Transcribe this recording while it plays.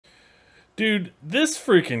Dude, this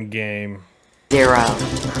freaking game. Zero.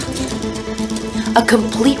 A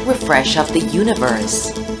complete refresh of the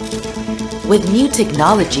universe. With new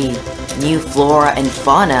technology, new flora and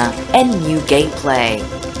fauna, and new gameplay.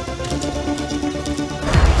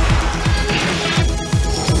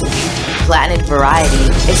 Planet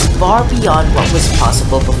variety is far beyond what was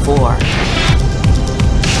possible before.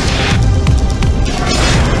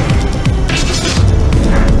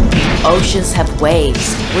 Oceans have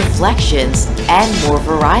waves, reflections, and more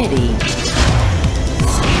variety.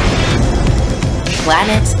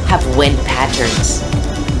 Planets have wind patterns.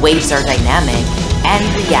 Waves are dynamic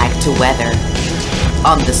and react to weather.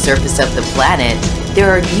 On the surface of the planet, there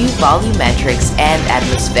are new volumetrics and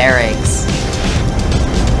atmospherics.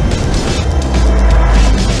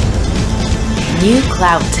 New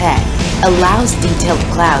cloud tech allows detailed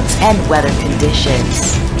clouds and weather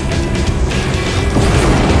conditions.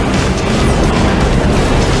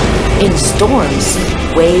 In storms,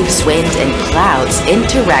 waves, wind, and clouds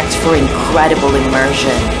interact for incredible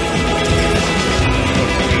immersion.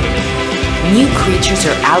 New creatures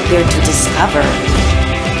are out there to discover.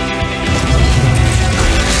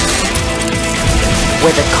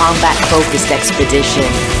 With a combat-focused expedition.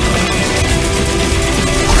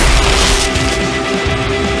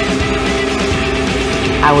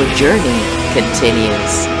 Our journey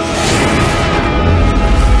continues.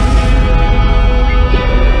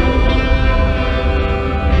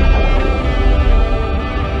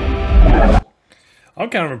 I'm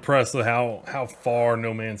kind of impressed with how far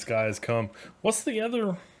No Man's Sky has come. What's the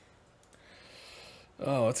other?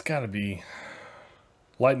 Oh, it's got to be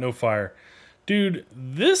Light No Fire. Dude,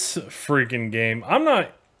 this freaking game, I'm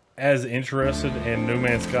not as interested in No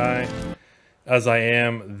Man's Sky as I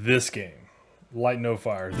am this game, Light No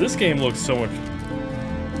Fire. This game looks so much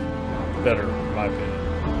better, in my opinion.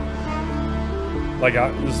 Like,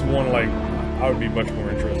 this is one, like, I would be much more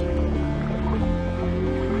interested in.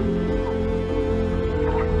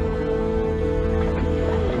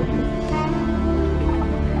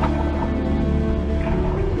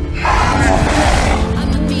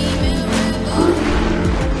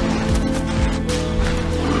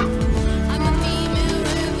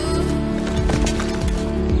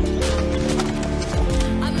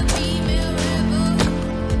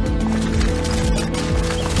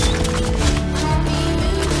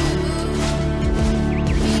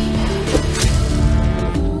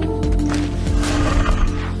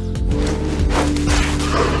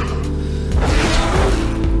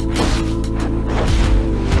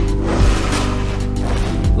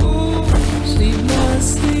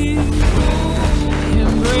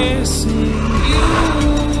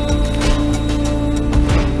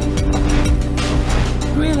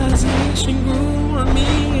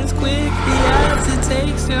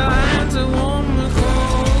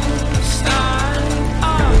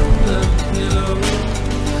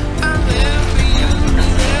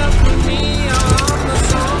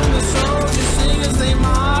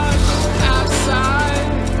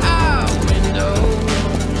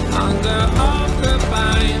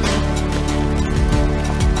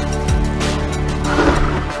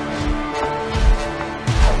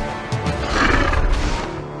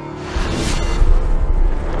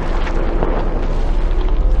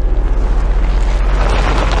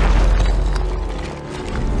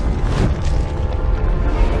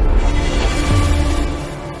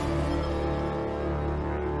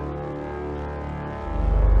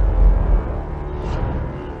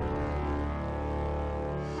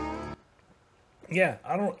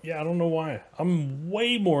 I don't know why. I'm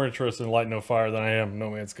way more interested in Light No Fire than I am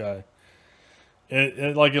No Man's Sky.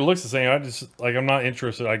 It looks the same. I'm not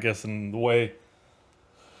interested, I guess, in the way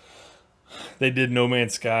they did No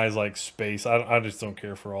Man's Sky's like space. I just don't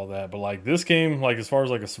care for all that. But like this game, like as far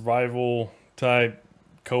as like a survival type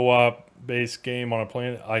co-op based game on a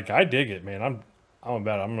planet, like I dig it, man. I'm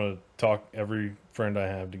about it. I'm gonna talk every friend I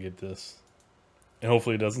have to get this, and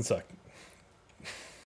hopefully it doesn't suck.